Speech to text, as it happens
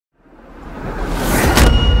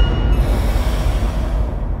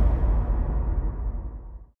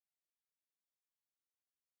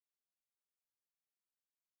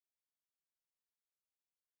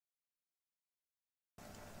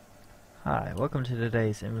Hi, welcome to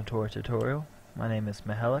today's inventory tutorial. My name is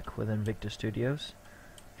Mihalik with Invictus Studios.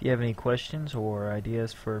 If you have any questions or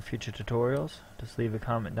ideas for future tutorials, just leave a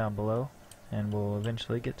comment down below and we'll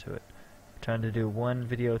eventually get to it. I'm trying to do one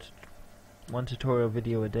tutorial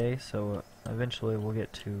video a day, so eventually we'll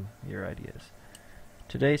get to your ideas.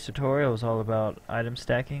 Today's tutorial is all about item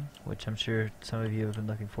stacking, which I'm sure some of you have been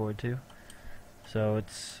looking forward to. So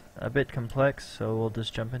it's a bit complex, so we'll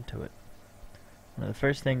just jump into it. One of the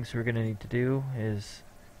first things we're going to need to do is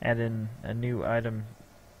add in a new item,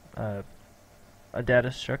 a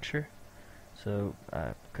data structure. So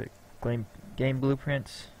click game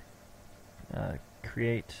blueprints,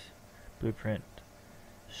 create blueprint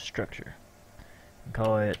structure, and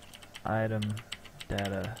call it item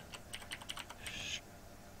data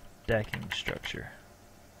stacking structure.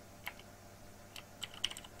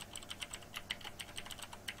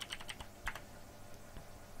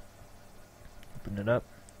 Open it up,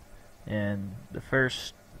 and the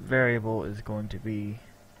first variable is going to be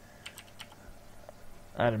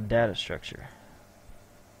item data structure,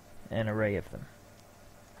 an array of them.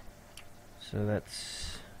 So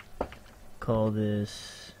let's call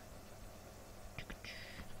this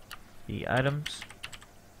the items,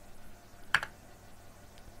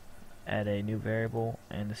 add a new variable,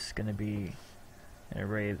 and this is going to be an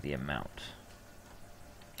array of the amount.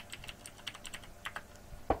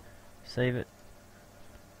 Save it.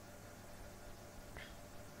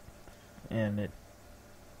 And it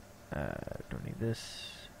don't need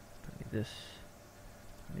this, don't need this,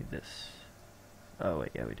 don't need this. Oh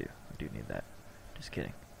wait, yeah we do need that. Just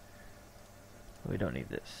kidding. We don't need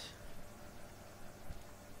this.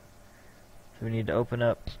 So we need to open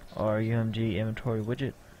up our UMG inventory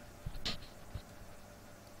widget,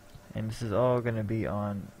 and this is all going to be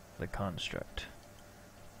on the construct.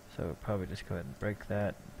 So we'll probably just go ahead and break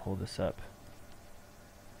that, pull this up.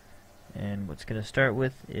 And what's going to start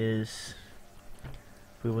with is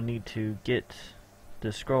we will need to get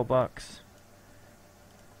the scroll box,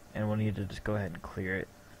 and we'll need to just go ahead and clear it,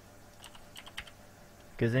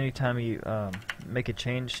 because anytime you make a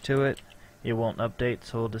change to it, it won't update,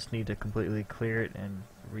 so we'll just need to completely clear it and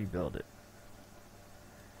rebuild it.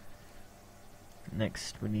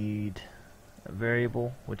 Next we need a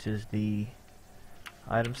variable, which is the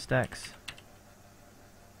item stacks,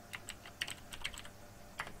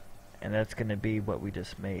 and that's going to be what we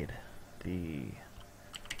just made, the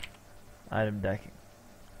item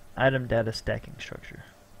data stacking structure.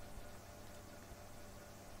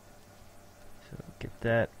 So get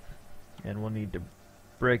that, and we'll need to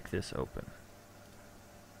break this open.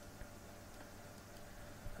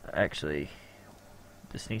 Actually,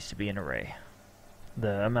 this needs to be an array.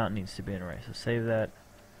 The amount needs to be an array. So save that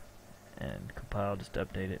and compile, just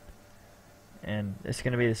update it. And it's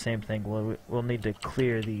going to be the same thing. We'll need to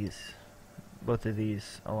clear both of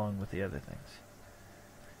these along with the other things.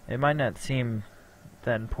 It might not seem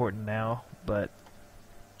that important now, but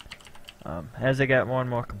as it got more and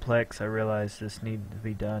more complex, I realized this needed to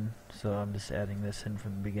be done, so I'm just adding this in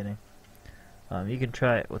from the beginning. You can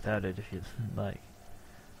try it without it if you'd like.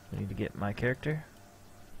 We need to get my character.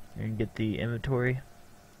 You're going to get the inventory.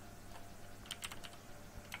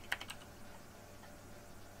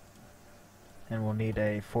 And we'll need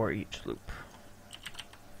a for each loop.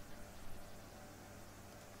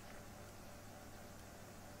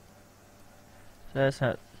 So that's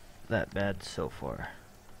not that bad so far.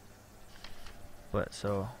 But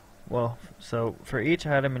so for each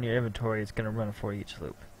item in your inventory, it's going to run a for each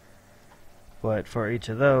loop. But for each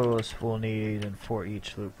of those, we'll need a for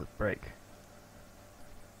each loop with break.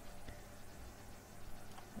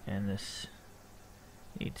 And this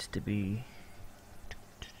needs to be,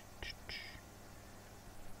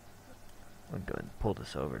 we'll go ahead and pull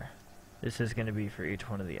this over. This is going to be for each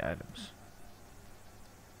one of the items.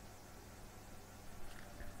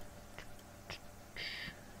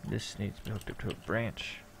 This needs to be hooked up to a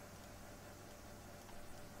branch,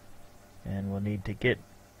 and we'll need to get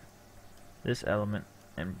this element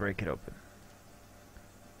and break it open.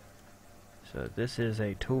 So this is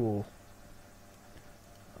a tool.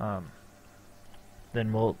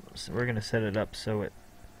 Then we're going to set it up so it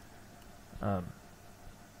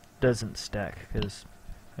doesn't stack, because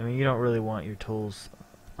I mean, you don't really want your tools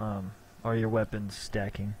or your weapons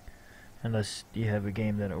stacking unless you have a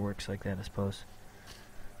game that it works like that, I suppose.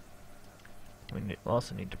 We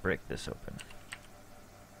also need to break this open.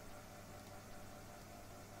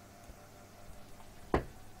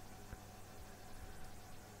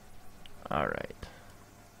 Alright.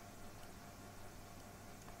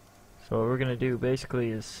 So what we're going to do basically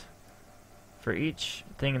is, for each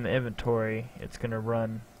thing in the inventory, it's going to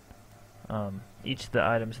run each of the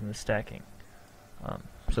items in the stacking.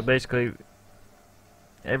 So basically,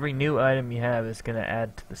 every new item you have is going to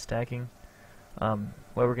add to the stacking. What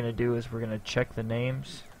we're going to do is we're going to check the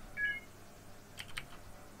names,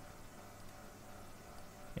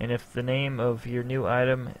 and if the name of your new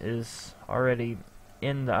item is already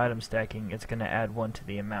in the item stacking, it's going to add 1 to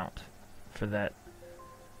the amount for that.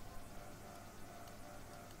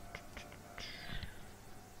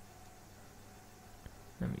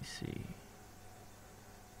 Let me see.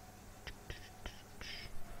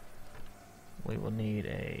 We will need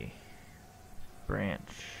a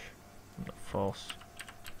branch from the false.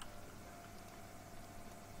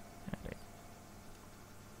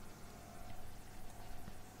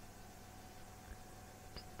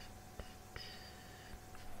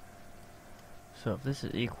 So if this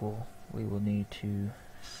is equal, we will need to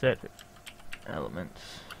set elements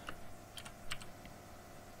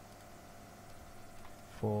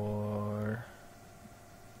for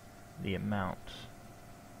the amount.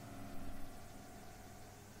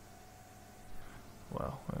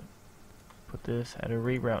 Well, put this at a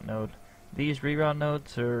reroute node. These reroute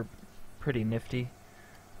nodes are pretty nifty.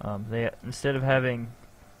 They, instead of having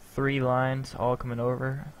 3 lines all coming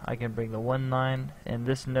over, I can bring the 1 line, and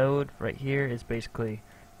this node right here is basically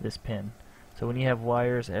this pin. So when you have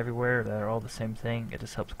wires everywhere that are all the same thing, it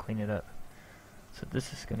just helps clean it up. So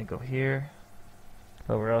this is going to go here,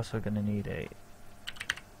 but we're also going to need a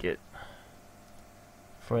get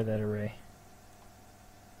for that array.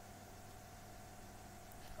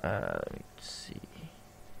 Let me see.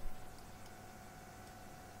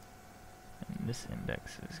 And this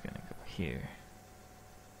index is going to go here.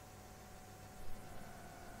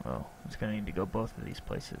 Well, it's going to need to go both of these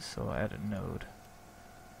places, so I'll add a node.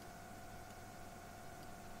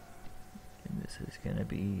 And this is going to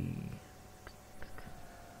be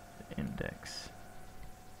the index.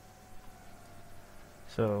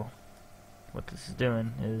 So, what this is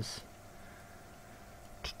doing is,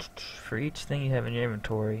 for each thing you have in your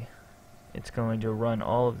inventory, it's going to run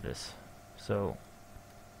all of this. So,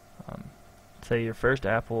 say your first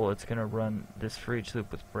apple, it's going to run this for each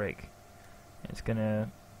loop with break. It's going to,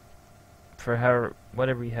 for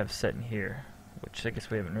whatever you have set in here, which I guess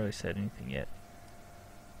we haven't really set anything yet.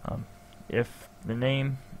 If the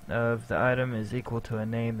name of the item is equal to a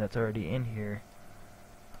name that's already in here,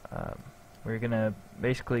 we're going to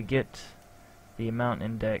basically get the amount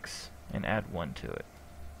index and add 1 to it.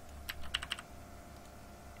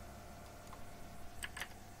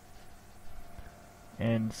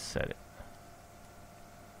 And set it.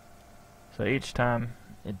 So each time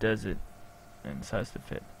it does it and decides to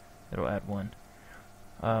fit, it'll add 1.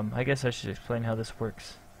 I guess I should explain how this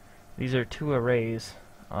works. These are 2 arrays,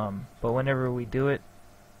 but whenever we do it,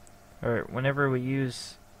 or whenever we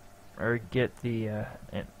use or get the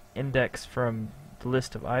index from the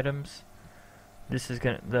list of items,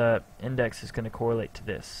 the index is gonna correlate to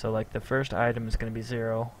this. So like the first item is gonna be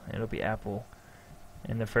 0, and it'll be apple,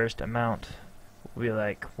 and the first amount will be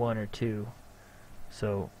like 1 or 2.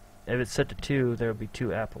 So if it's set to 2, there will be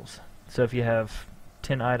 2 apples. So if you have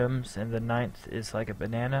 10 items and the 9th is like a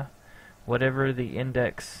banana, whatever the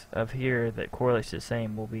index of here that correlates to the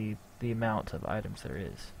same will be the amount of items there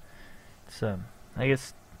is. It's I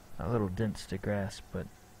guess a little dense to grasp, but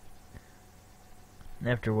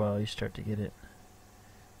after a while you start to get it.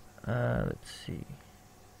 Let's see.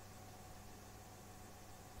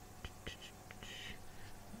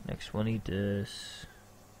 Next we'll need this.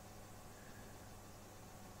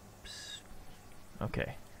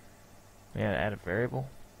 Okay. We gotta add a variable.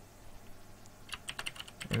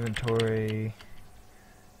 Inventory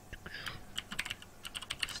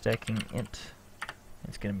stacking int.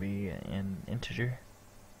 It's gonna be an integer.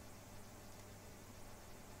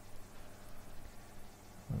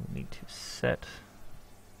 We need to set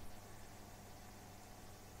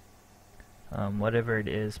whatever it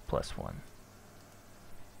is plus 1.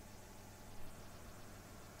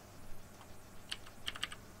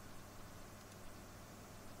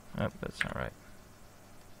 Oh, that's not right.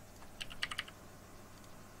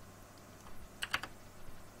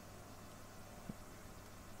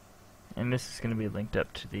 And this is going to be linked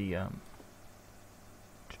up to the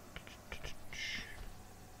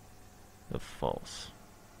false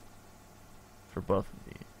for both of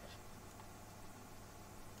these.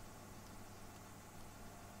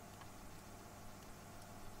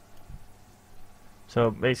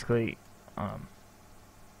 So basically,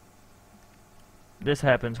 this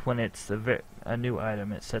happens when it's a new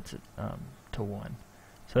item. It sets it to 1.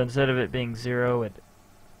 So instead of it being 0, it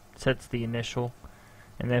sets the initial,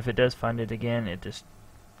 and then if it does find it again, it just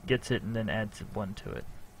gets it and then adds 1 to it.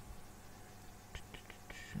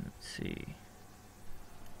 Let's see.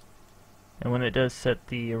 And when it does set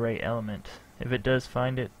the array element, if it does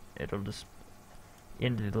find it, it'll just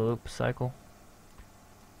end the loop cycle.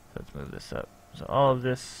 So let's move this up. So all of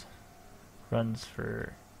this runs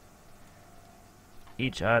for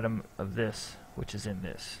each item of this, which is in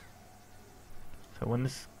this. So when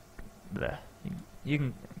this, you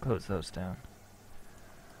can close those down.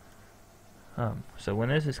 So when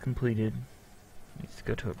this is completed, it needs to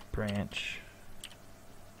go to a branch.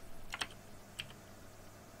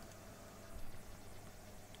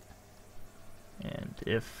 And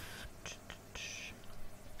if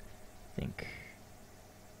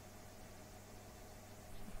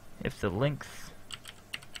the length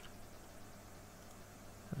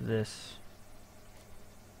of this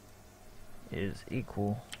is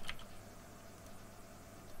equal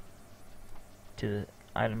to the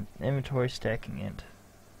item inventory stacking int,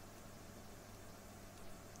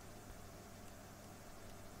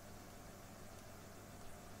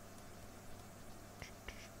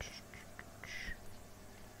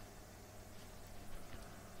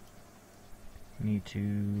 you need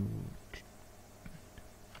to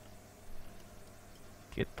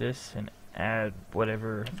get this and add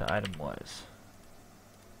whatever the item was.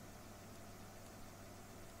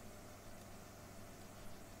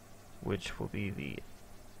 Which will be the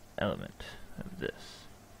element of this.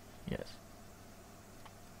 Yes.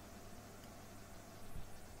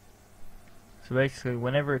 So basically,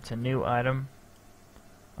 whenever it's a new item,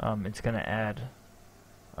 it's going to add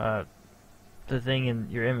the thing in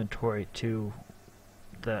your inventory to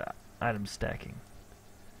the item stacking.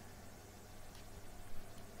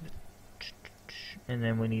 And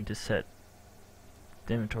then we need to set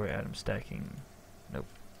the inventory item stacking,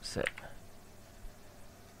 set.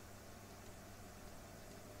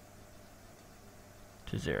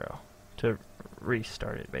 To 0 to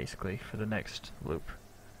restart it basically for the next loop.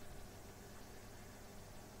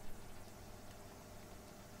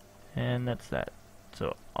 And that's that.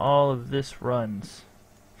 So all of this runs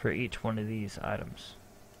for each one of these items.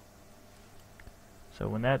 So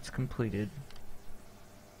when that's completed,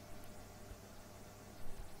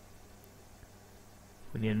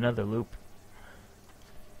 we need another loop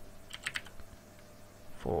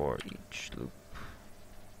for each loop.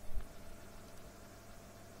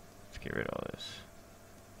 Get rid of all this.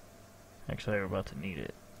 Actually, we're about to need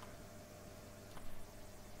it.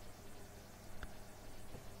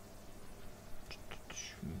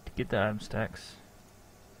 To get the item stacks,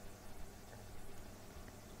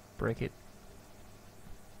 break it.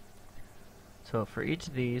 So for each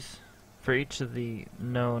of these, for each of the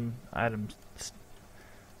known items,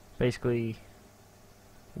 basically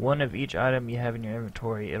one of each item you have in your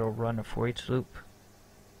inventory, it'll run a for each loop,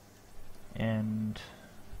 and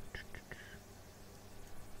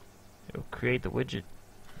it'll create the widget,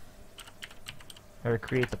 or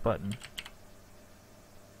create the button.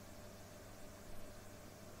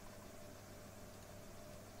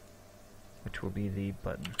 Which will be the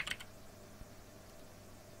button.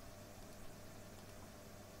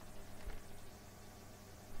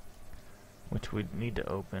 Which we need to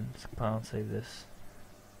open. Let's compile and save this.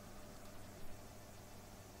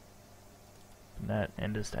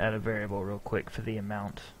 And just add a variable real quick for the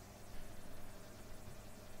amount.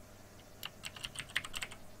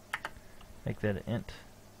 Make that an int.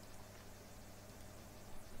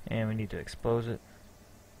 And we need to expose it.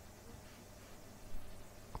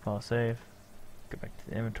 Compile, save. Go back to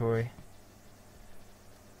the inventory.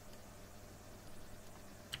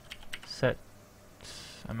 Set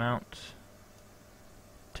amount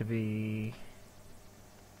to be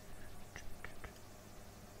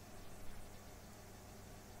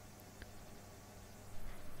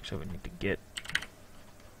so we need to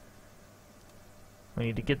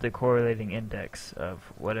get the correlating index of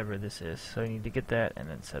whatever this is. So we need to get that and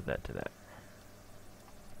then set that to that.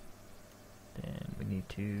 Then we need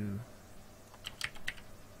to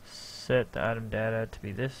set the item data to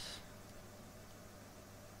be this.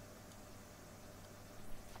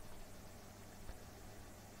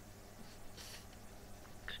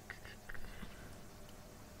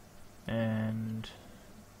 And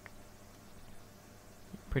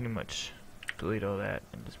pretty much delete all that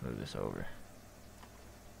and just move this over.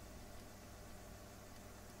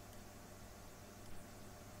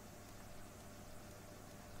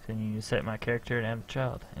 Then you need to set my character and add a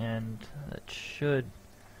child, and that should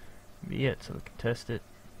be it. So we can test it,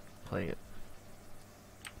 play it,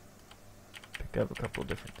 pick up a couple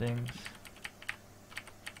different things.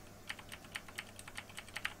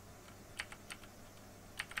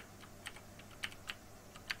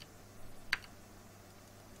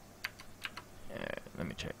 Let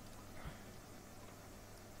me check.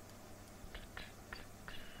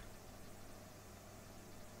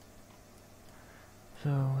 So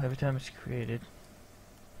every time it's created,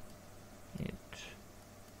 it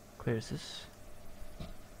clears this,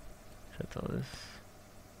 sets all this.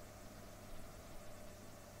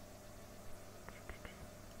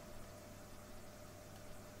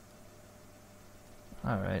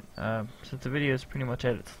 Alright, since the video is pretty much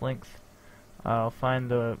at its length, I'll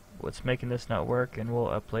find what's making this not work, and we'll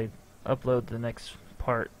upload the next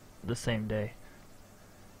part the same day.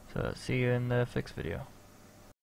 So see you in the fix video.